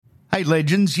Hey,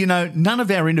 legends, none of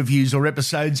our interviews or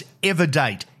episodes ever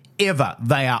date. Ever.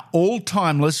 They are all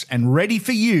timeless and ready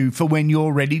for you for when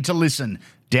you're ready to listen.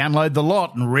 Download the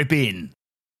lot and rip in.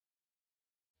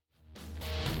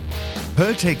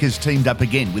 Pertec has teamed up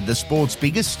again with the sport's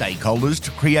biggest stakeholders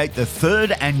to create the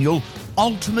third annual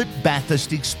Ultimate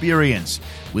Bathurst Experience,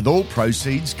 with all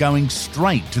proceeds going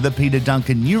straight to the Peter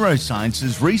Duncan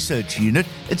Neurosciences Research Unit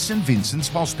at St Vincent's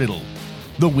Hospital.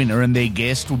 The winner and their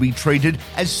guest will be treated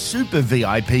as super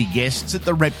VIP guests at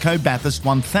the Repco Bathurst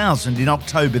 1000 in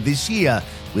October this year,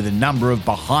 with a number of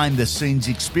behind-the-scenes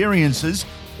experiences,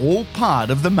 all part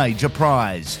of the major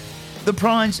prize. The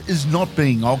prize is not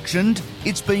being auctioned,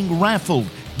 it's being raffled,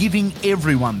 giving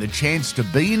everyone the chance to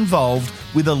be involved,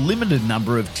 with a limited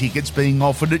number of tickets being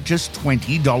offered at just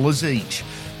 $20 each.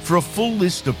 For a full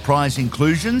list of prize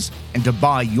inclusions and to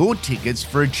buy your tickets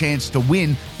for a chance to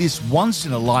win this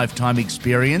once-in-a-lifetime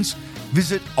experience,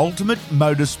 visit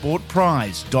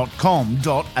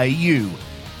ultimatemotorsportprize.com.au.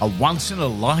 A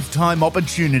once-in-a-lifetime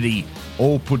opportunity,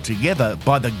 all put together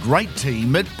by the great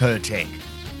team at Pertec.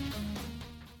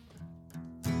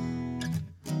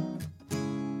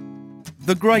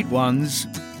 The great ones,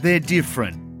 they're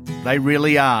different. They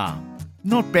really are.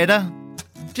 Not better,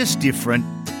 just different.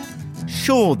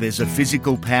 Sure, there's a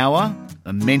physical power,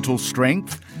 a mental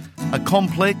strength, a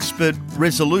complex but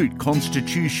resolute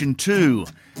constitution too.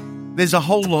 There's a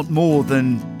whole lot more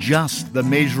than just the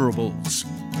measurables.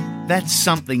 That's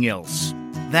something else,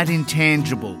 that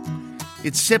intangible.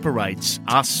 It separates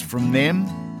us from them.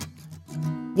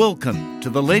 Welcome to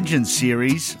the Legends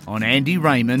series on Andy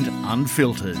Raymond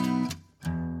Unfiltered.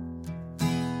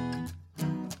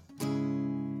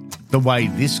 The way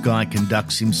this guy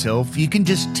conducts himself, you can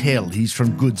just tell he's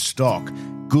from good stock,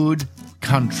 good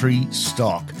country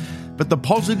stock. But the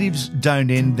positives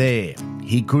don't end there.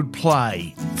 He could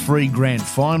play. 3 grand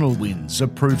final wins are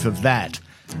proof of that.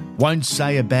 Won't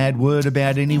say a bad word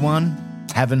about anyone.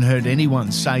 Haven't heard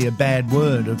anyone say a bad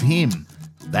word of him.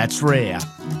 That's rare.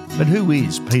 But who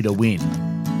is Peter Wynn?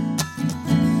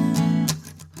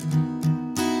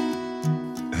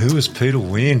 Who is Peter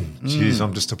Wynn? Jeez,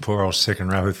 I'm just a poor old second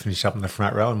row who finished up in the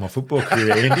front row in my football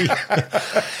career, Andy.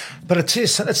 But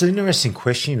that's an interesting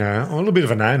question, I'm a little bit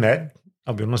of a nomad,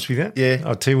 I'll be honest with you. Yeah.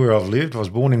 I'll tell you where I've lived. I was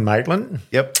born in Maitland.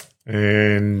 Yep.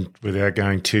 And without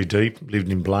going too deep,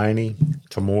 lived in Blaney,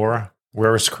 Temora,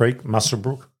 Werris Creek,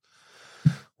 Muswellbrook,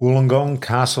 Wollongong,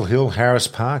 Castle Hill, Harris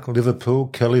Park, Liverpool,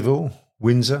 Kellyville,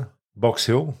 Windsor, Box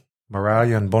Hill,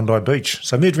 Moralia and Bondi Beach.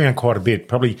 So I moved around quite a bit,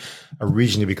 probably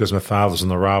originally because my father was on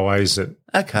the railways that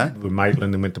were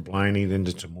Maitland, then went to Blaney, then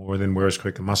to Temora, then Werris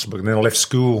Creek and Muswellbrook. And then I left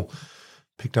school,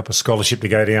 picked up a scholarship to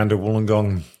go down to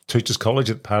Wollongong Teachers College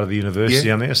at part of the university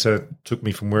down there. So it took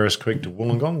me from Werris Creek to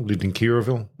Wollongong, lived in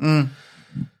Kirraville. And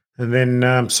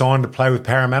then signed to play with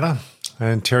Parramatta.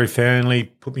 And Terry Fearnley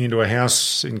put me into a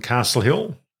house in Castle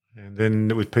Hill, and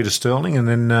then with Peter Sterling, and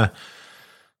then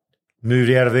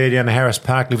moved out of there down to Harris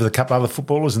Park, lived with a couple other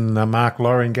footballers, and Mark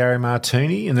Laurie and Gary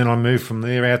Martini. And then I moved from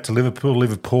there out to Liverpool,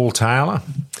 live with Paul Taylor.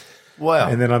 Wow.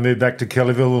 And then I moved back to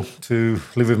Kellyville to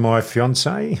live with my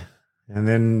fiancée, and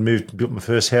then built my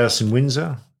first house in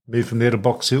Windsor, moved from there to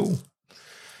Box Hill,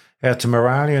 out to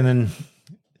Moralia, and then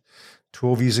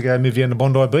 12 years ago moved down to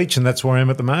Bondi Beach, and that's where I am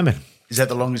at the moment. Is that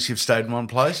the longest you've stayed in one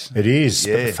place? It is.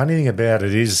 Yeah. But the funny thing about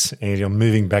it is, Andy, I'm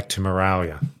moving back to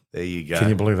Moralia. There you go. Can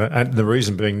you believe that? And the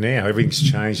reason being now, everything's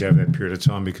changed over that period of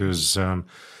time because I've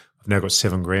now got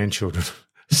 7 grandchildren.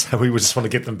 So we just want to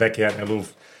get them back out in got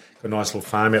a nice little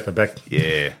farm out the back.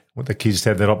 Yeah. Want the kids to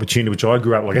have that opportunity, which I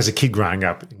grew up like as a kid growing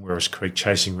up in Werris Creek,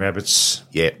 chasing rabbits,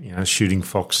 shooting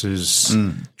foxes,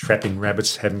 trapping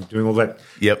rabbits, doing all that,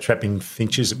 trapping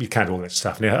finches. You can't do all that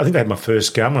stuff now. I think I had my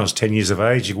first gun when I was 10 years of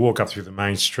age. You walk up through the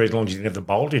main street as long as you didn't have the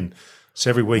bolt in. So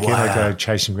every weekend I'd go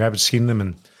chasing rabbits, skin them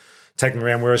and take them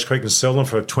around Werris Creek and sell them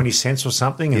for 20 cents or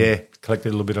something and collect a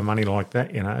little bit of money like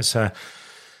that, So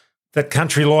that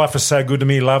country life was so good to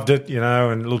me, loved it, and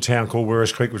a little town called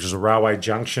Werris Creek, which was a railway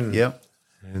junction. Yep.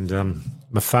 And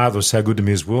my father was so good to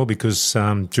me as well because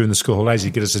during the school holidays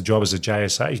he'd get us a job as a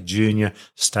JSA, junior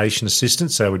station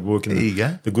assistant. So we'd work in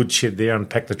the good shed there and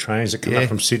pack the trains that come up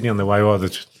from Sydney on the way either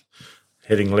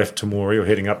heading left to Moree or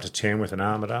heading up to Tamworth and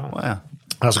Armidale. Wow.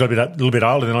 I was a little bit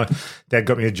older, then Dad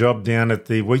got me a job down at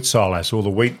the wheat silo, so all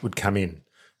the wheat would come in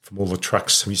from all the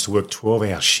trucks. We used to work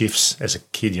 12-hour shifts as a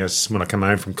kid, when I come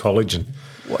home from college.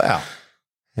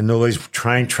 And all these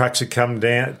train trucks would come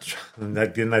down, and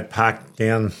they'd park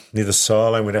down near the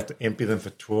silo, and we'd have to empty them for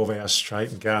 12 hours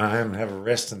straight and go home and have a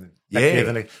rest. And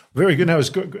then very good. No, it was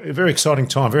good, a very exciting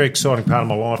time. Very exciting part of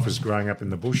my life was growing up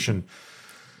in the bush and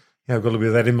I've got a little bit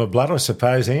of that in my blood, I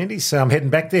suppose, Andy. So I'm heading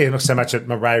back there. Not so much at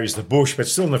Murray as the bush, but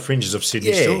still in the fringes of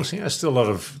Sydney. Yeah. Still a lot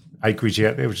of acreage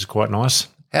out there, which is quite nice.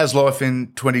 How's life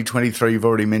in 2023? You've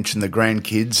already mentioned the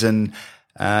grandkids, and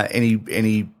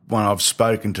anyone I've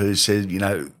spoken to said,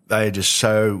 they are just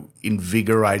so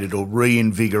invigorated or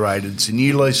reinvigorated. It's a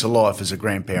new lease of life as a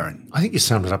grandparent. I think you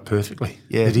summed it up perfectly.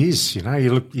 Yeah. It is.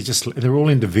 They're all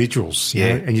individuals. Yeah.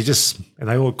 And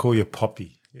they all call you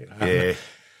Poppy. Yeah.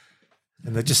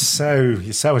 And they're just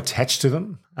you're so attached to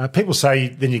them. People say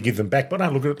then you give them back, but I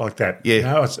don't look at it like that.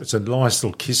 Yeah. It's a nice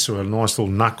little kiss or a nice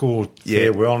little knuckle,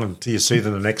 farewell, until you see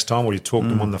them the next time or you talk to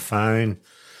them on the phone.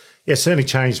 Yeah, it certainly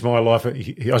changed my life.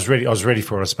 I was ready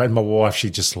for it. I suppose my wife,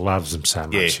 she just loves them so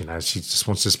much. Yeah. She just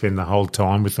wants to spend the whole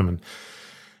time with them.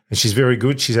 And she's very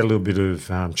good. She's had a little bit of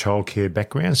childcare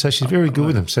background, so she's very good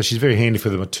with them. So she's very handy for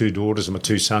my two daughters and my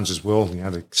two sons as well,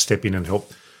 to step in and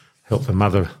help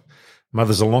the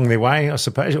mothers along their way, I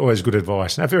suppose. Always good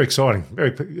advice. No, very exciting. Very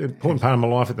important part of my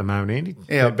life at the moment, Andy.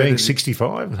 Yeah, being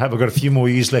 65. Have I got a few more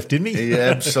years left in me? Yeah,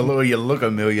 absolutely. You look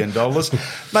 $1 million.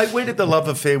 Mate, where did the love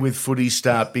affair with footy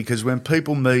start? Because when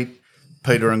people meet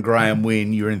Peter and Graham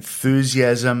Wynn, your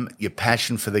enthusiasm, your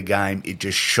passion for the game, it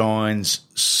just shines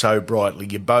so brightly.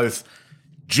 You're both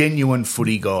genuine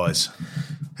footy guys.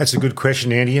 That's a good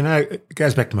question, Andy. It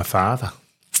goes back to my father.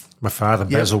 My father,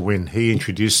 Basil Wynn, he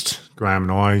introduced Graham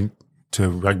and I to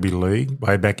rugby league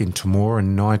way back in Temora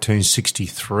in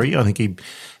 1963. I think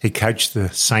he coached the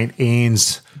St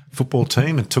Anne's football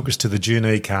team and took us to the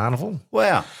Junee Carnival.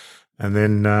 Wow. And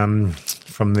then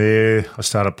from there I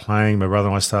started playing. My brother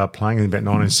and I started playing in about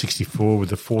 1964 with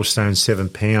the 4 stone 7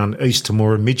 pound East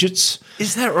Temora Midgets.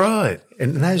 Is that right?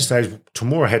 And in those days,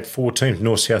 Temora had 4 teams,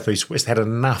 north, south, east, west, had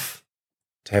enough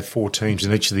to have 4 teams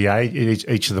in each of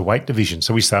the weight divisions.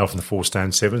 So we started from the 4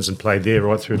 stone 7s and played there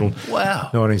right through till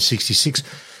 1966.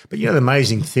 But the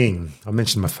amazing thing, I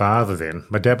mentioned my father then.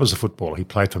 My dad was a footballer. He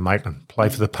played for Maitland,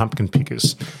 played for the Pumpkin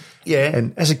Pickers. Yeah.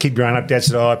 And as a kid growing up, Dad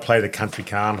said, I played the country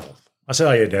carnival. I said,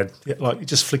 oh, yeah, Dad. Yeah, he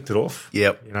just flicked it off.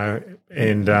 Yep.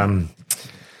 And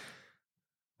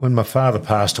when my father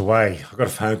passed away, I got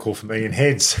a phone call from Ian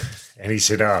Heads. And he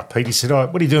said, Pete,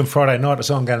 what are you doing Friday night? I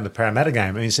said, I'm going to the Parramatta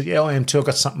game. And he said, yeah, I am too. I've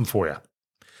got something for you.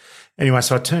 Anyway,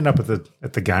 so I turned up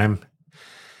at the game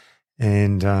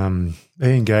and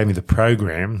Ian gave me the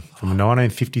program from a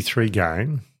 1953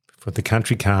 game for the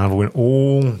Country Carnival when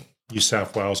all New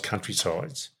South Wales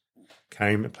countrysides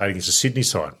came and played against the Sydney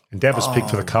side. And Dad was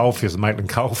picked for the Coalfields, the Maitland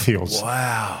Coalfields.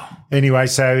 Wow. Anyway,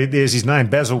 so there's his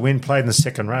name, Basil Wynn, played in the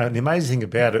second row. And the amazing thing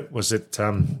about it was that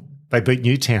they beat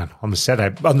Newtown on the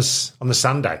Sunday,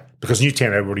 because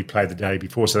Newtown had already played the day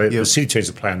before. So the city teams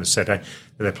would play on the Saturday,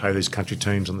 and they play these country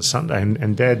teams on the Sunday.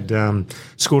 And Dad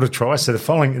scored a try. So the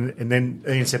following, and then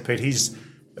Ian said, Pete, here's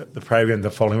the program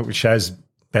the following week, which shows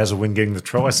Basil Wynn getting the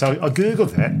try. So I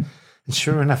Googled that, and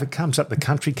sure enough, it comes up the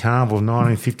Country Carnival of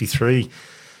 1953,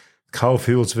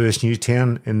 Coalfields versus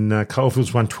Newtown, and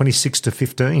Coalfields won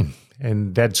 26-15.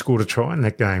 And Dad scored a try in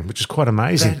that game, which is quite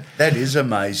amazing. That is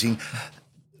amazing.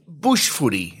 Bush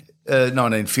footy,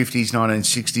 1950s,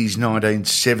 1960s,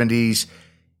 1970s,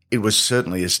 it was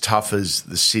certainly as tough as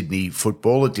the Sydney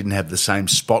football. It didn't have the same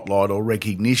spotlight or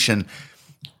recognition.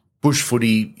 Bush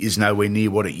footy is nowhere near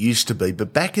what it used to be.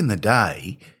 But back in the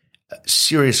day,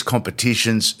 serious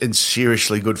competitions and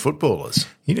seriously good footballers.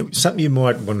 Something you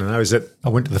might want to know is that I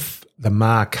went to the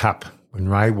Mar Cup when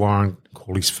Ray Warren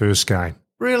called his first game.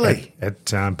 Really?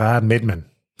 At Bard Medman.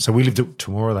 So we lived at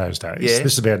Temora those days. Yeah.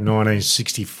 This is about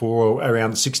 1964,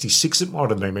 around 66 it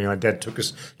might have been. My dad took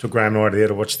Graham and I there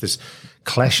to watch this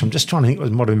clash. I'm just trying to think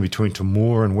it might have been between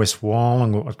Temora and West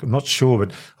Wyong. I'm not sure,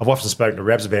 but I've often spoken to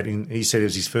Rabs about it. He said it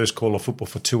was his first call of football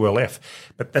for 2LF.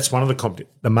 But that's one of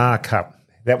the Mar Cup.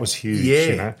 That was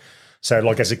huge, So,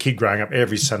 like, as a kid growing up,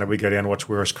 every Sunday we go down and watch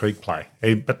Werris Creek play.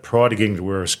 But prior to getting to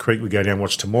Werris Creek, we go down and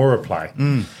watch Temora play.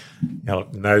 In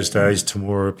those days,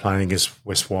 Temora were playing against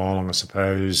West Wyong, I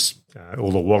suppose,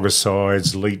 all the Wagga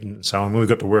sides, Leeton and so on. When we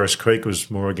got to Werris Creek, it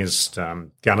was more against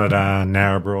Gunnedah,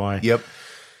 Narrabri. Yep.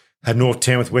 Had North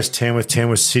Tamworth, West Tamworth,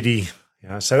 Tamworth City.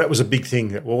 So that was a big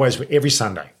thing. Always, every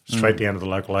Sunday, straight down to the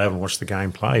local oval and watch the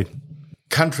game played.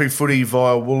 Country footy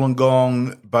via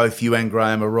Wollongong, both you and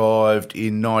Graham arrived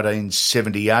in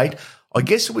 1978. I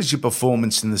guess it was your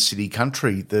performance in the city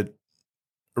country that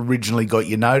originally got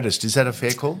you noticed. Is that a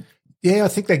fair call? Yeah, I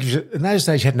think they give you, in those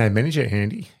days you had no manager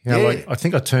handy. I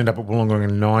think I turned up at Wollongong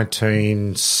in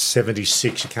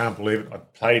 1976. You can't believe it. I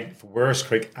played for Werris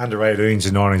Creek under 18s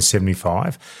in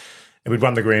 1975, and we'd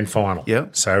won the grand final. Yeah.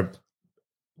 So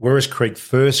Werris Creek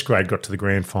first grade got to the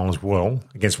grand final as well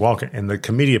against Walcott, and the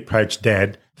committee approached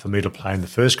Dad for me to play in the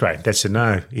first grade. Dad said,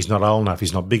 no, he's not old enough.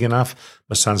 He's not big enough.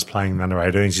 My son's playing in under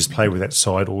 18s. He's played with that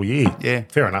side all year. Yeah.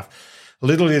 Fair enough.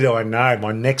 Little did I know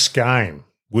my next game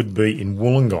would be in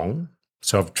Wollongong.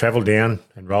 So I've travelled down,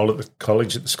 enrolled at the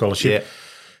college at the scholarship. Yeah.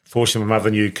 Fortunately, my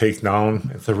mother knew Keith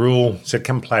Nolan. The rule said,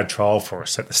 come play a trial for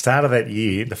us. At the start of that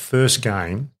year, the first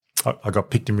game, I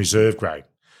got picked in reserve grade.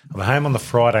 I'm home on the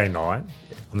Friday night.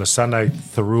 On the Sunday,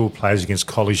 Thirroul plays against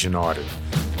College United.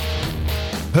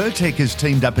 Pertec has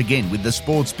teamed up again with the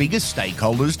sport's biggest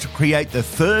stakeholders to create the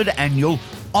third annual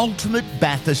Ultimate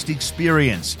Bathurst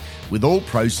Experience, with all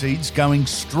proceeds going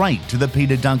straight to the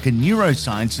Peter Duncan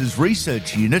Neurosciences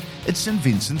Research Unit at St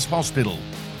Vincent's Hospital.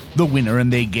 The winner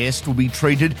and their guest will be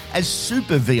treated as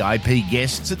super VIP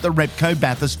guests at the Repco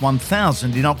Bathurst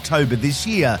 1000 in October this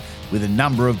year, with a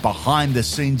number of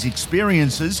behind-the-scenes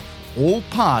experiences, all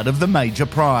part of the major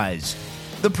prize.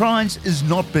 The prize is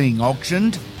not being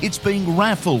auctioned, it's being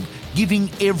raffled, giving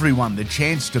everyone the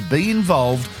chance to be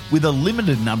involved, with a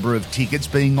limited number of tickets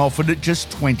being offered at just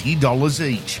 $20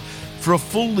 each. For a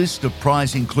full list of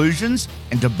prize inclusions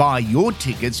and to buy your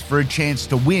tickets for a chance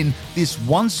to win this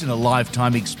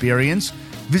once-in-a-lifetime experience,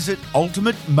 visit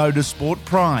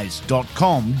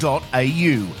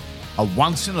ultimatemotorsportprize.com.au. A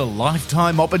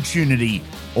once-in-a-lifetime opportunity,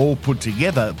 all put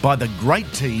together by the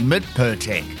great team at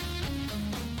Pertec.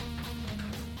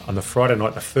 On the Friday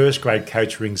night, the first grade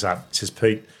coach rings up, says,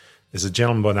 Pete, there's a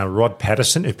gentleman by the name of Rod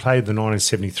Patterson who played the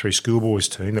 1973 schoolboys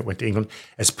team that went to England,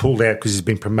 has pulled out because he's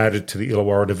been promoted to the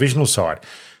Illawarra divisional side.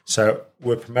 So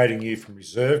we're promoting you from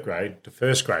reserve grade to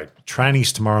first grade.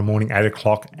 Training's tomorrow morning, 8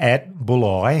 o'clock at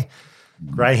Bulli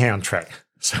Greyhound track.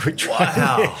 So we train.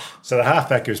 Wow. There. So the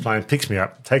halfback who's playing picks me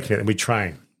up, takes me out, and we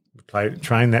train.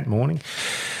 Train that morning.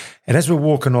 And as we're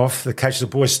walking off, the coach says,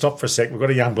 boys, stop for a sec. We've got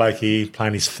a young bloke here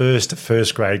playing his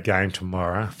first grade game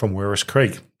tomorrow from Werris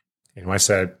Creek. Anyway,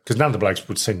 so, because none of the blokes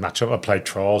would see much of it. I played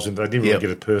trials and they didn't really get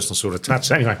a personal sort of touch.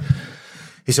 So anyway,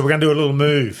 he said, we're going to do a little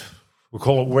move. We'll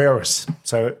call it Werris.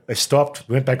 So they stopped,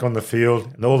 went back on the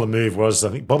field, and all the move was, I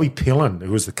think, Bobby Pillen,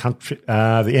 who was the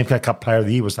MK Cup Player of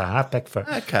the Year, was the halfback for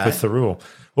Thirroul.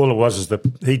 All it was is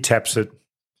he taps it,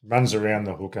 runs around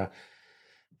the hooker,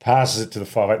 passes it to the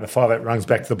 5'8", and the 5'8" runs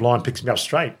back to the blind, picks me up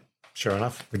straight. Sure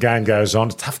enough, the game goes on.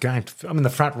 It's a tough game. I'm in the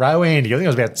front row, Andy. I think I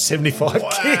was about 75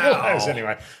 kilos.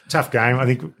 Anyway, tough game. I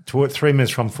think 3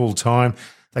 minutes from full time,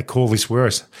 they call this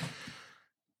Werris.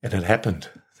 And it happened.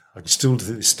 I can still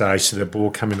to this stage see the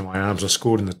ball come into my arms. I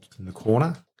scored in the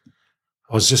corner.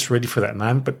 I was just ready for that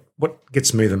moment. But what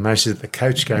gets me the most is that the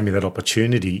coach gave me that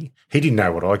opportunity. He didn't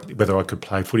know whether I could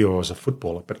play footy or I was a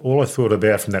footballer. But all I thought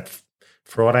about from that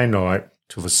Friday night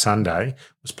till the Sunday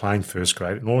was playing first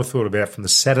grade. And all I thought about from the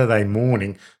Saturday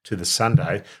morning to the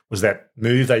Sunday was that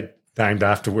move they named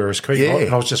after Werris Creek. Yeah.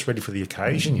 And I was just ready for the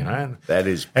occasion, you know. That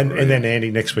is and then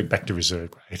Andy, next week back to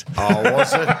reserve grade. Oh,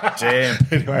 was it? Damn.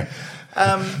 Anyway.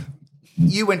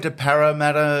 You went to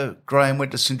Parramatta, Graham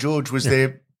went to St George. Was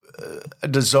there a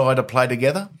desire to play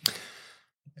together?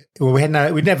 Well, we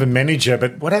didn't have a manager,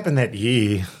 but what happened that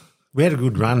year, we had a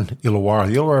good run, Illawarra.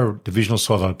 The Illawarra divisional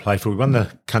side I played for, we won the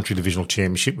country divisional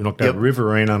championship. We knocked out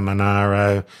Riverina,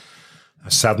 Monaro,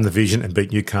 Southern Division, and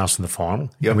beat Newcastle in the final.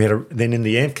 Yep. And then in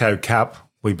the Amco Cup,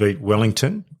 we beat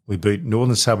Wellington, we beat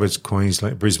Northern Suburbs,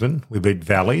 Queensland, Brisbane, we beat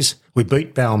Valleys, we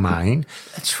beat Balmain.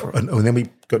 That's right. And then we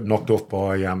got knocked off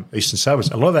by Eastern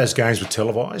Suburbs. A lot of those games were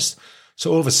televised.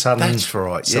 So all of a sudden... That's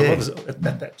right, so at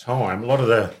that time, a lot of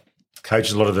the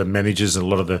coaches, a lot of the managers, and a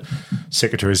lot of the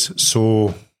secretaries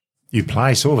saw you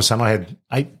play. So all of a sudden I had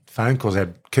 8 phone calls. I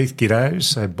had Keith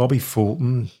Giddos, I had Bobby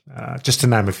Fulton, just to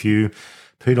name a few,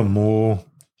 Peter Moore,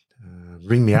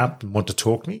 ring me up and want to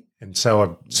talk to me. And so I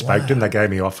spoke to them. They gave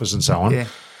me offers and so on. Yeah.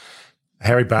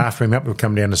 Harry Barth rang me up. We'll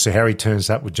come down to see. Harry turns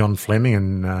up with John Fleming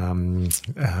and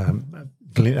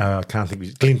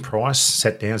Glenn Price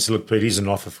sat down and said, look, Pete, here's an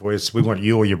offer for us. We want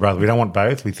you or your brother. We don't want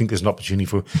both. We think there's an opportunity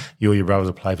for you or your brother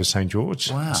to play for St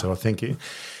George. Wow. So I thank you.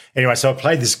 Anyway, so I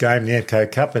played this game in the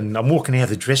Amco Cup, and I'm walking out of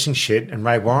the dressing shed, and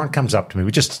Ray Warren comes up to me.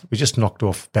 We just knocked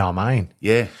off Balmain.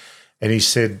 Yeah. And he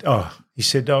said, what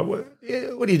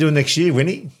are you doing next year,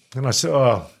 Winnie? And I said,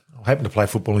 I'm hoping to play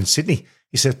football in Sydney.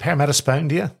 He said, Parramatta spoken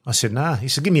to you? I said, nah. He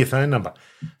said, give me your phone number.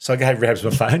 So I gave Rabs my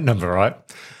phone number, right?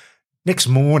 Next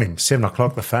morning, 7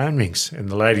 o'clock, the phone rings, and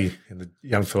the lady and the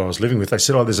young fellow I was living with, they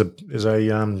said, there's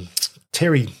a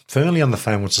Terry Fernley on the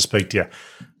phone wants to speak to you.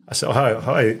 I said,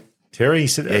 hi, Terry. He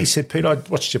said, Pete, I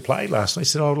watched you play last night. He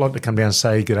said, I'd like to come down and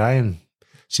say good day and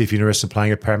see if you're interested in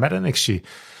playing at Parramatta next year.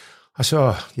 I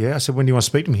said, yeah. I said, when do you want to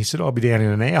speak to me? He said, I'll be down in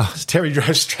an hour. Terry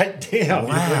drove straight down.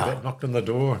 Wow. Knocked on the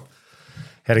door.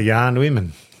 had a yarn to him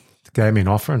and gave me an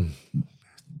offer and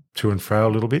to and fro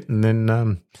a little bit. And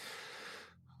then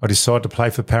I decided to play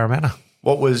for Parramatta.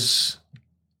 What was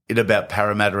it about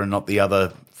Parramatta and not the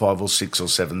other 5 or 6 or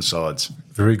 7 sides?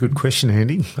 Very good question,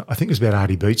 Andy. I think it was about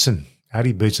Artie Beetson.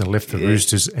 Artie Beetson left the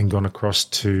Roosters and gone across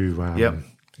to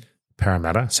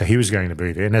Parramatta. So he was going to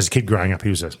be there. And as a kid growing up, he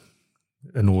was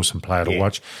an awesome player to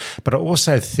watch. But I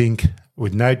also think,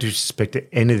 with no disrespect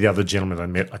to any of the other gentlemen I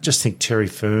met, I just think Terry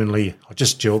Fernley, I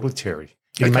just gelled with Terry.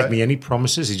 He didn't make me any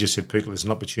promises. He just said, Peter, there's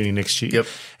an opportunity next year. Yep.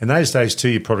 In those days, too,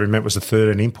 you probably remember, was the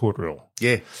 13 import rule.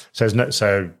 Yeah.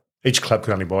 So each club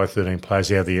could only buy 13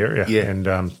 players out of the area. Yeah.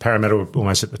 And Parramatta were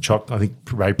almost at the chock. I think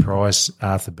Ray Price,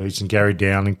 Arthur Beetson, Gary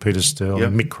Dowling, Peter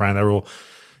Sterling, Mick Crane, they were all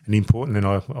an import. And then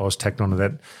I was tacked onto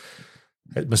that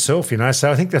myself,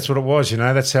 So I think that's what it was,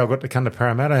 That's how I got to come to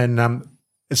Parramatta. And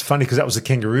it's funny because that was the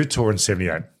Kangaroo Tour in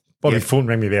 78. Bobby Fulton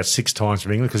rang me about 6 times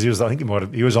from England because he was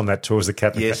on that tour as the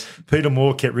captain. Yes. Peter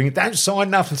Moore kept ringing, don't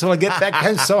sign nothing until I get back,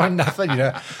 don't sign nothing,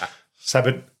 So,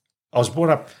 but I was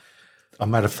brought up, I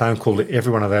made a phone call to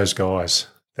every one of those guys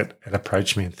that had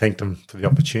approached me and thanked them for the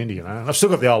opportunity, And I've still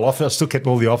got the old offer. I still kept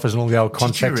all the offers and all the old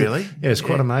contacts. Did you really? Yeah, it's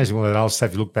quite amazing all that old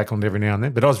stuff you look back on every now and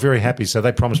then. But I was very happy. So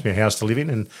they promised me a house to live in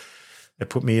and they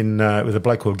put me in with a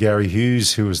bloke called Gary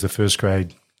Hughes, who was the first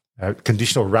grade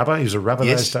conditional rubber. He was a rubber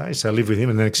those days. So I lived with him,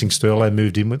 and the next thing Sterlo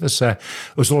moved in with us. So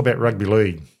it was all about rugby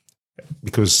league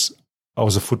because I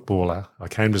was a footballer. I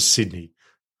came to Sydney.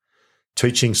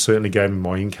 Teaching certainly gave me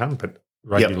my income, but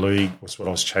rugby league was what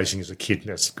I was chasing as a kid.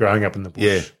 That's growing up in the bush.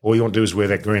 Yeah. All you want to do is wear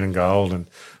that green and gold and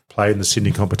play in the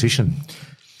Sydney competition.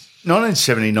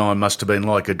 1979 must have been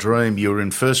like a dream. You were in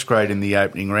first grade in the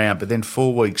opening round, but then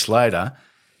 4 weeks later,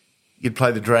 you'd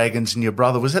play the Dragons and your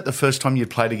brother. Was that the first time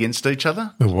you'd played against each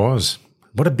other? It was.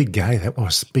 What a big game that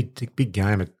was. Big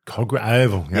game at Cogra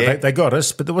Oval. They got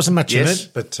us, but there wasn't much in it.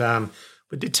 But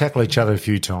we did tackle each other a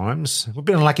few times. We've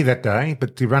been unlucky that day,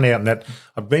 but to run out in that,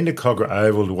 I've been to Cogra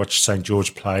Oval to watch St.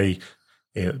 George play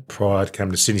prior to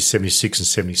coming to Sydney, 76 and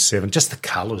 77. Just the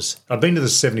colours. I've been to the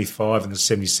 75 and the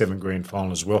 77 grand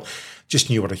final as well.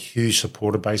 Just knew what a huge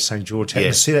supporter base St. George had.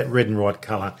 To see that red and white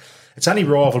colour. It's only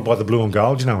rivaled by the blue and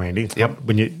gold, Andy. Yep.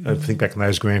 When you think back on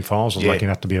those grand finals, I was lucky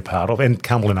enough to be a part of, and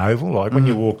Cumberland Oval. When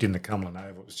you walked into Cumberland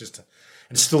Oval, it was just,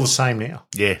 it's still the same now.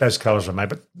 Yeah, those colours were made.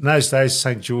 But in those days,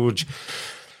 St. George,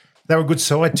 they were a good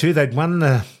side too. They'd won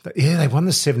the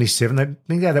 77. They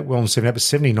didn't go that well in 78, but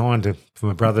 79 for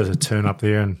my brother to turn up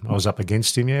there, and I was up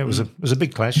against him. Yeah, it was a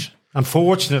big clash.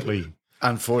 Unfortunately,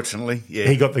 yeah,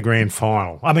 he got the grand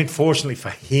final. I mean, fortunately for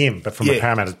him, but from a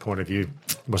Parramatta's point of view,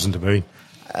 it wasn't to be.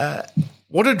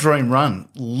 What a dream run.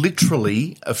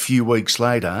 Literally a few weeks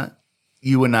later,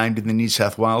 you were named in the New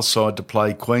South Wales side to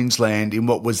play Queensland in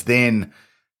what was then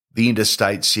the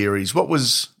Interstate Series. What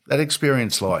was that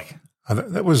experience like?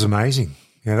 That was amazing.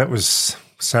 That was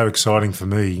so exciting for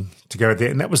me to go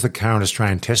there. And that was the current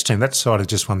Australian Test team. That side had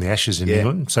just won the Ashes in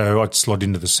England. So I'd slot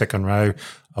into the second row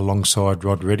alongside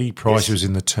Rod Reddy. Price was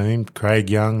in the team, Craig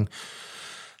Young.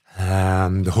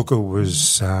 The hooker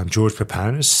was George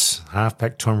Paponis,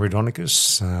 halfback Tom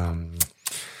Rhodonicus,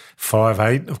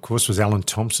 5'8", of course, was Alan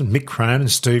Thompson, Mick Cronin,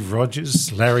 Steve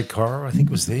Rogers, Larry Corr, I think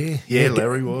was there. Yeah,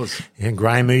 Larry was. Yeah,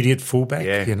 Graham Eady at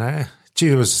fullback, Gee,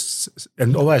 there was,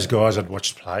 and all those guys I'd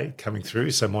watched play coming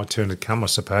through, so my turn had come, I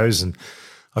suppose, and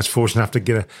I was fortunate enough to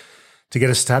get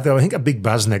a start there. I think a big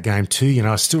buzz in that game too,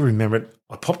 I still remember it.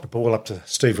 I popped the ball up to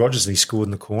Steve Rogers and he scored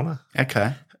in the corner.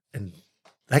 Okay. And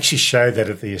they actually showed that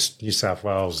at the New South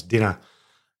Wales dinner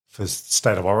for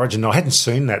State of Origin. I hadn't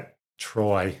seen that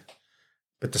try,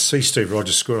 but to see Steve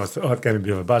Rogers score, I thought, it gave me a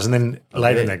bit of a buzz. And then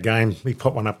later in that game, he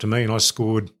popped one up to me and I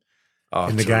scored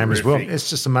in the game as well. It's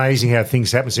just amazing how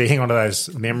things happen. So you hang on to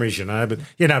those memories, But,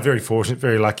 very fortunate,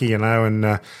 very lucky, and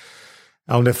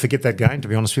I'll never forget that game, to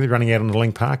be honest with you, running out on the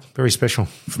Link Park. Very special.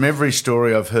 From every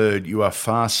story I've heard, you are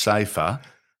far safer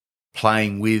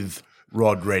playing with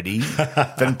Rod Reddy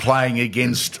than playing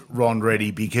against Ron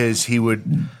Reddy, because he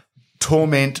would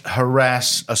torment,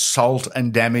 harass, assault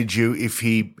and damage you if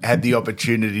he had the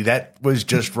opportunity. That was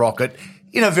just rocket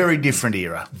in a very different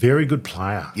era. Very good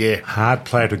player. Yeah. Hard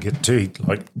player to get to,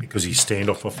 because he's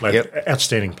standoff offload.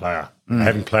 Outstanding player.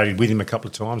 Having played with him a couple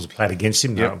of times, played against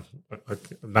him,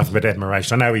 nothing but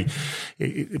admiration. I know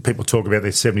people talk about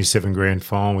their 77 grand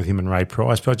final with him and Ray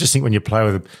Price, but I just think when you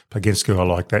play against a guy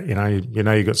like that,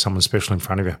 you got someone special in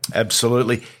front of you.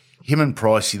 Absolutely. Him and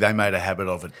Pricey, they made a habit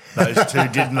of it. Those two,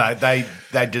 didn't they?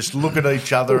 They just look at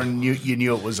each other and you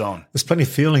knew it was on. There's plenty of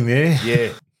feeling there. Yeah.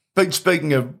 But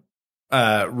speaking of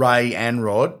Ray and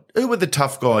Rod, who were the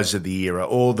tough guys of the era,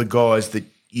 or the guys that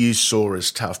you saw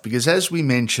as tough? Because as we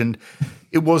mentioned,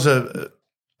 it was a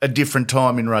a different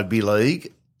time in rugby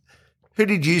league. Who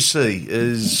did you see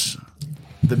as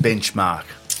the benchmark?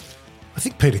 I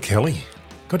think Peter Kelly.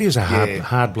 God, he was a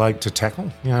hard bloke to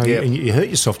tackle. And you hurt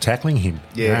yourself tackling him.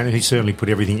 Yeah. And he certainly put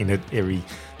everything in it, every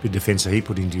bit defence that he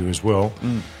put into you as well.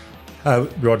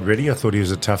 Rod Reddy, I thought he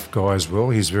was a tough guy as well.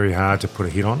 He's very hard to put a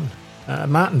hit on.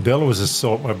 Martin Bella was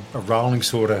a rolling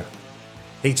sort of.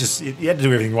 You had to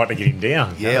do everything right to get him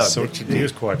down. Yeah, he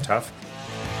was quite tough.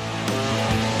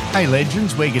 Hey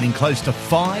legends, we're getting close to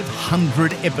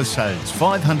 500 episodes.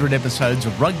 500 episodes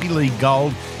of Rugby League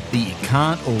Gold that you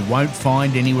can't or won't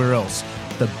find anywhere else.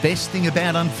 The best thing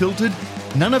about Unfiltered,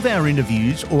 none of our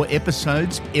interviews or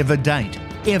episodes ever date.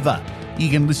 Ever. You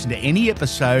can listen to any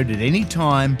episode at any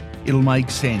time. It'll make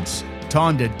sense.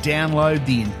 Time to download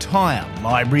the entire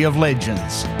library of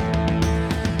legends.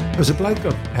 There was a bloke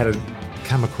I had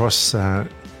come across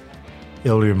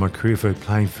earlier in my career for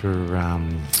playing for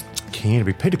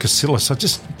Canterbury, Peter Casillas.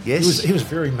 He was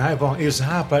very mobile. He was a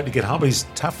hard bloke to get home, but he's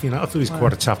tough. I thought he was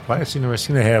quite a tough player. It's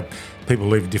interesting how people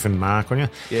leave a different mark on you.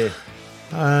 Yeah.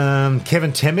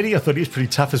 Kevin Tamety, I thought he was pretty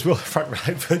tough as well, front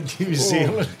row for New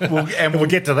Zealand. We'll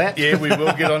get to that. Yeah, we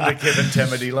will get on to Kevin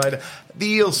Tamety later. The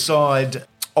Eels side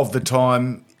of the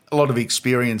time, a lot of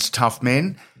experienced, tough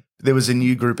men. There was a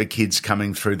new group of kids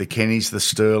coming through, the Kennys, the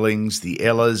Sterlings, the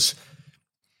Ellas.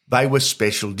 They were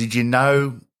special. Did you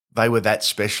know they were that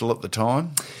special at the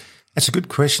time? That's a good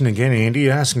question again, Andy.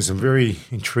 You're asking some very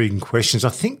intriguing questions. I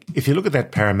think if you look at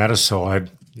that Parramatta side,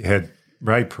 you had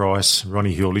Ray Price,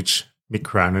 Ronnie Hewlett, Mick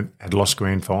Cronin had lost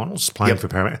grand finals playing for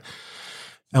Parramatta.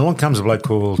 And along comes a bloke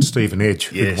called Stephen Edge,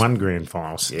 who'd won grand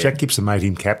finals. Jack Gibson made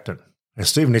him captain. Now,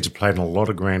 Stephen Edge had played in a lot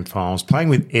of grand finals. Playing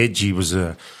with Edge, he was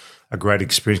a great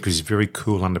experience because he's very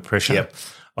cool under pressure. Yep.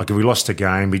 Like if we lost a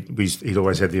game, he'd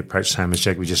always had the approach same as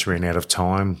Jack. We just ran out of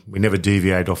time. We never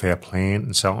deviated off our plan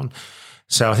and so on.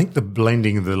 So I think the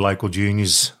blending of the local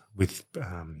juniors with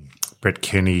Brett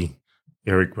Kenny,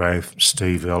 Eric Rafe,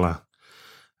 Steve Ella,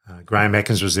 Graham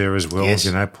Atkins was there as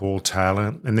well, Paul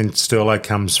Taylor. And then Sterlo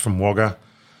comes from Wagga.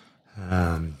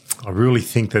 I really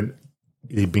think that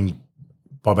he'd been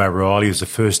Bob O'Reilly was the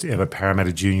first ever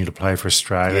Parramatta junior to play for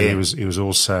Australia. Yeah. He was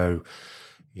also,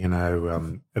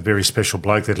 a very special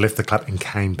bloke that left the club and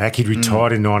came back. He'd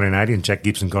retired in 1980 and Jack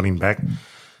Gibson got him back.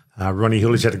 Ronnie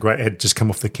Hillage had just come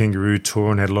off the Kangaroo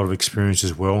tour and had a lot of experience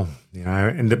as well,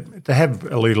 and to have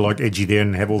a leader like Edgy there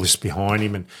and have all this behind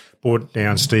him and brought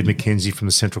down Steve McKenzie from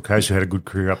the Central Coast who had a good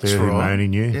career up there who Moni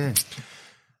knew. Yeah.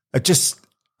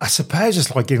 I suppose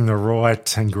it's like getting the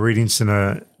right ingredients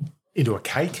into a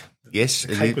cake. Yes.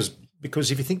 The cake was,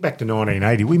 because if you think back to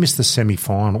 1980, we missed the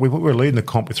semi-final. We were leading the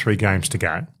comp with 3 games to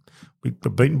go. We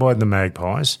got beaten by the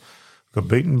Magpies. Got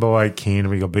beaten by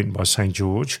Canterbury, got beaten by St.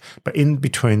 George. But in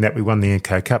between that, we won the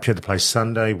NCO Cup. You had to play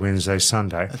Sunday, Wednesday,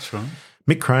 Sunday. That's right.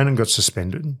 Mick Cronin got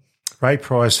suspended. Ray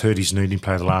Price hurt his knee, didn't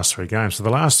play the last 3 games. So the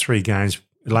last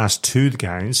 2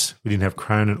 games, we didn't have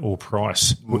Cronin or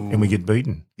Price, and we get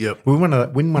beaten. Yep. We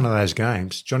win one of those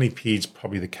games. Johnny Pear's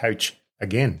probably the coach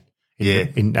again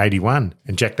in 81,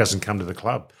 and Jack doesn't come to the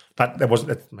club. But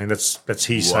that's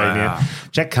hearsay now.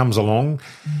 Jack comes along,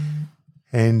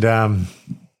 and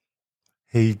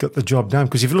he got the job done.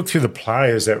 Because if you look through the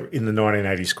players that were in the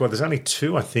 1980 squad, there's only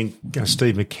 2, I think,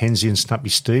 Steve McKenzie and Stumpy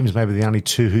Stevens, maybe the only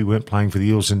 2 who weren't playing for the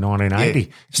Eels in 1980.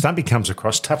 Yeah. Stumpy comes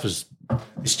across tough as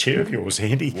this chair of yours,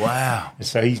 Andy. Wow. And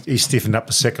so he stiffened up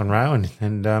the second row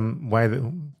and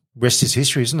the rest is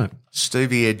history, isn't it?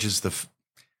 Stevie Edge is the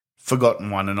forgotten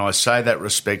one, and I say that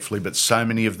respectfully, but so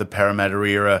many of the Parramatta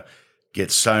era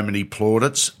get so many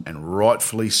plaudits, and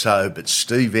rightfully so, but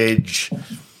Steve Edge...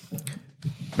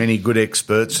 Many good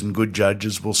experts and good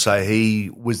judges will say he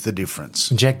was the difference.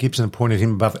 And Jack Gibson appointed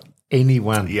him above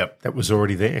anyone that was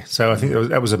already there. So I think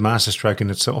that was a masterstroke in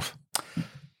itself.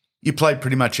 You played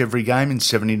pretty much every game in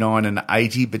 79 and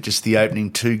 80, but just the opening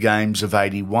 2 games of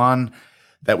 81.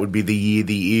 That would be the year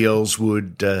the Eels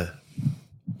would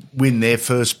win their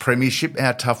first premiership.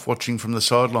 How tough watching from the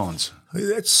sidelines?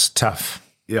 That's tough.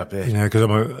 Yeah, I bet.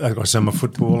 Because I'm a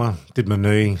footballer, did my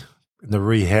knee. In the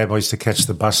rehab, I used to catch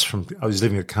the bus I was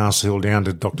living at Castle Hill down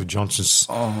to Dr. Johnson's.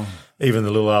 Oh. Even the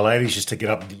little old ladies used to get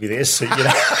up and give me their seat,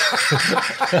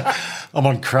 I'm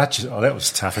on crutches. Oh, that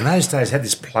was tough. In those days, I had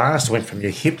this plaster went from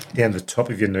your hip down the top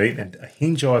of your knee and a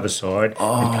hinge either side and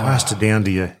plaster down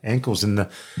to your ankles. And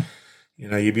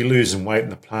you'd be losing weight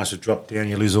and the plaster dropped down,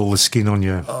 you lose all the skin on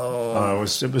your...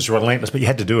 it was relentless, but you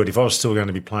had to do it if I was still going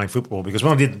to be playing football. Because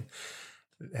when I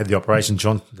had the operation,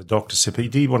 John, the doctor said,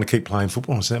 "Do you want to keep playing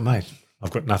football?" I said, "Mate,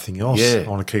 I've got nothing else. I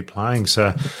want to keep playing."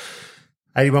 So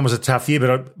 81 was a tough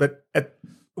year,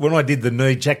 when I did the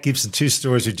knee, Jack Gibson, 2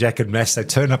 stories with Jack and Mass, they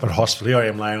turned up at hospital. Here I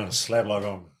am laying on a slab like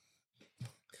I'm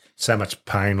so much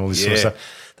pain, all this sort of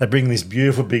stuff. They bring this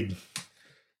beautiful big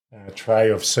tray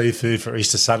of seafood for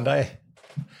Easter Sunday.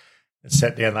 And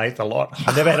sat down and ate a lot.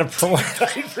 I never had a prawn.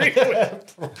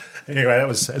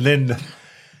 Anyway,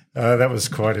 that was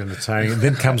quite entertaining. And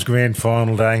then comes grand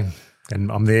final day,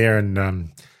 and I'm there,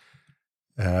 and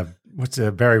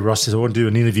Barry Ross says, I want to do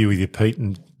an interview with you, Pete,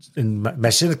 and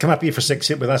Matt said, come up here for a sec,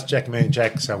 sit with us, Jack, man,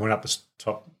 Jack. So I went up the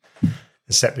top and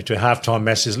sat between halftime.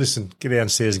 Matt says, listen, get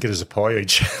downstairs and get us a pie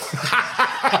each.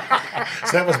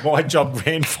 So that was my job,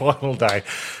 grand final day.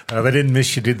 They didn't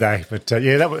miss you, did they? But,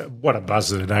 what a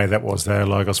buzz of the day that was, though.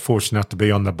 Like, I was fortunate enough to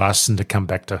be on the bus and to come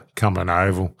back to Cumberland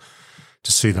Oval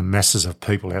to see the masses of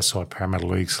people outside Parramatta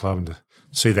Leagues Club and to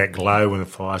see that glow when the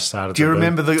fire started. Do you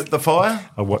remember the fire?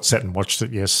 I sat and watched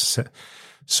it, yes.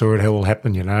 Saw it all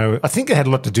happen, you know. I think it had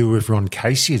a lot to do with Ron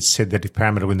Casey had said that if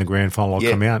Parramatta win the grand final, I'll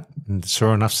come out. And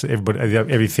sure enough,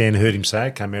 every fan heard him say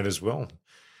it, came out as well.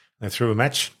 They threw a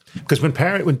match. Because when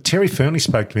Terry Fernley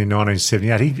spoke to me in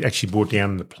 1978, he actually brought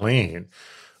down the plan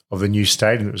of the new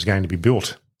stadium that was going to be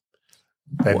built.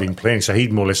 They'd been planning. So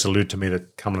he'd more or less alluded to me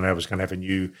that Cumberland Oval was going to have a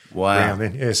new ground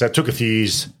then. Yeah, so it took a few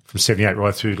years from 78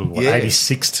 right through to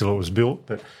 86 till it was built.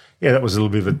 But, yeah, that was a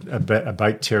little bit of a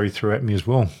bait Terry threw at me as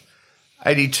well.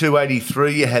 82,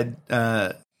 83, you had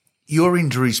your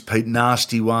injuries, Pete,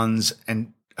 nasty ones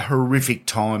and horrific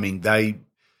timing.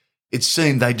 It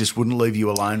seemed they just wouldn't leave you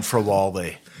alone for a while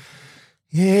there.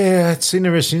 Yeah, it's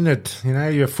interesting, isn't it? You know,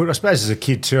 your foot, I suppose as a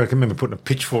kid too, I can remember putting a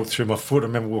pitchfork through my foot. I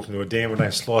remember walking to a dam when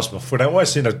they sliced my foot. I always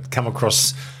seem to come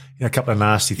across a couple of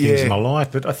nasty things in my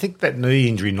life, but I think that knee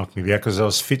injury knocked me out because I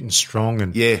was fit and strong,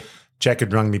 and Jack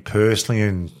had rung me personally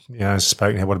and,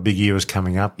 spoken how what a big year was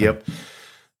coming up. Yep.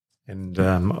 And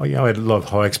I had a lot of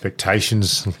high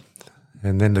expectations,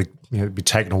 and then to be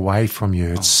taken away from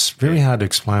you. It's very hard to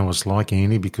explain what it's like,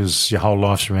 Andy, because your whole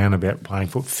life's around about playing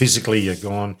football. Physically, you're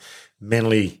gone.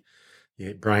 Mentally,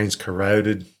 your brain's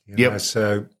corroded.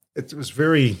 So it was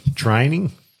very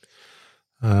draining.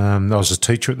 I was a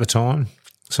teacher at the time,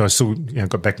 so I still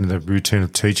got back into the routine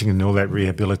of teaching and all that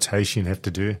rehabilitation you have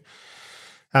to do.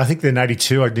 I think then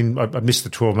 82, I missed the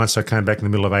 12 months. So I came back in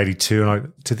the middle of 82,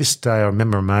 and to this day, I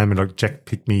remember a moment. Jack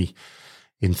picked me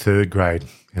in third grade,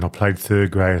 and I played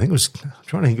third grade. I'm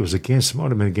trying to think it was against. It might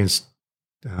have been against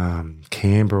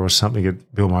Canberra or something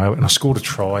at Bill Mayo, and I scored a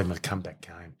try in the comeback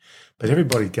game. But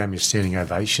everybody gave me a standing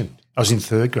ovation. I was in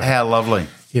third grade. How lovely.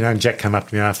 And Jack came up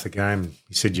to me after the game.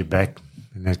 He said, you're back.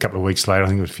 And then a couple of weeks later, I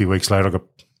think it was a few weeks later, I got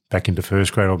back into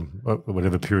first grade or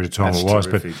whatever period of time it was.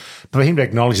 Terrific. But for him to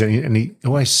acknowledge that, and he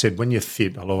always said, when you're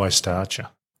fit, I'll always start you.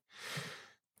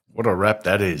 What a rap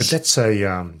that is. But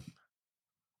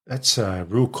that's a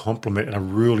real compliment and a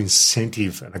real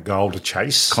incentive and a goal to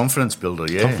chase. Confidence builder,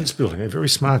 yeah. Confidence builder. Yeah, very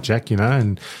smart, Jack,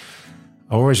 and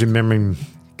I always remember him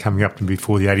coming up to me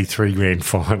before the 83 grand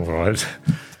final, right?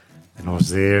 And I was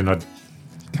there, and I'd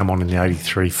come on in the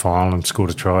 83 final and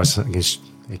scored a try against.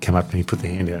 He came up to me, put the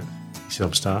hand out. He said,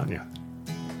 I'm starting you.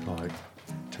 Like,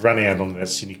 to run out on that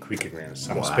Sydney cricket ground is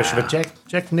something special. But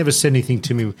Jack never said anything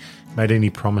to me, made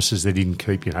any promises that he didn't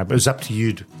keep, But it was up to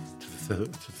you to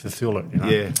fulfill it,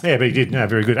 Yeah. Yeah, but he did. No,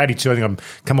 very good. 82, I think I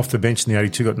come off the bench in the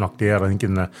 82, got knocked out, I think,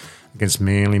 against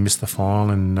Manly, missed the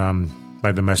final and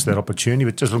made the most of that opportunity,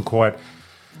 but just wasn't quite.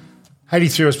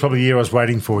 83 was probably the year I was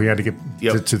waiting for. To get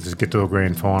to get to a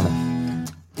grand final.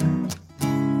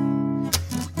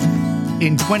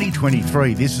 In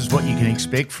 2023, this is what you can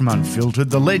expect from Unfiltered.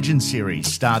 The Legend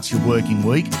Series starts your working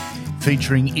week,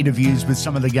 featuring interviews with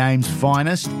some of the game's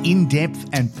finest, in-depth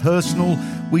and personal.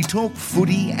 We talk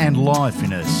footy and life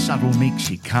in a subtle mix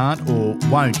you can't or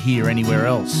won't hear anywhere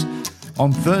else.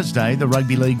 On Thursday, the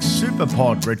Rugby League Super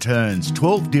Pod returns.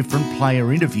 12 different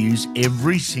player interviews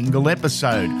every single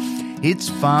episode. It's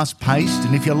fast-paced,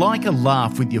 and if you like a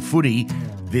laugh with your footy,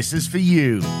 this is for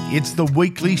you. It's the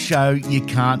weekly show you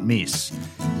can't miss.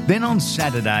 Then on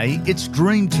Saturday, it's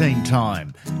Dream Team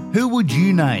time. Who would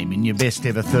you name in your best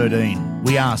ever 13?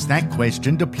 We ask that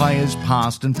question to players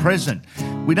past and present.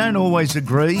 We don't always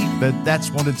agree, but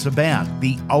that's what it's about.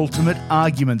 The ultimate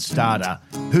argument starter.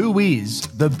 Who is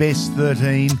the best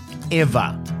 13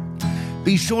 ever?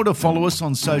 Be sure to follow us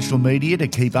on social media to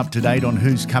keep up to date on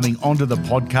who's coming onto the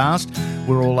podcast.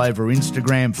 We're all over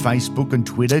Instagram, Facebook and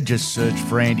Twitter. Just search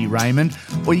for Andy Raymond.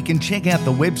 Or you can check out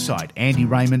the website,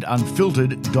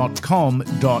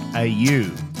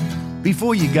 andyraymondunfiltered.com.au.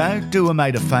 Before you go, do a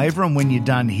mate a favour, and when you're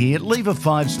done here, leave a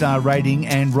 5-star rating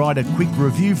and write a quick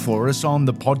review for us on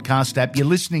the podcast app you're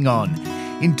listening on.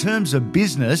 In terms of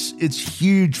business, it's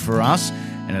huge for us,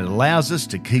 and it allows us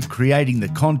to keep creating the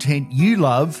content you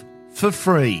love for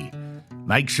free.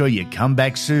 Make sure you come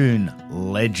back soon,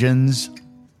 legends.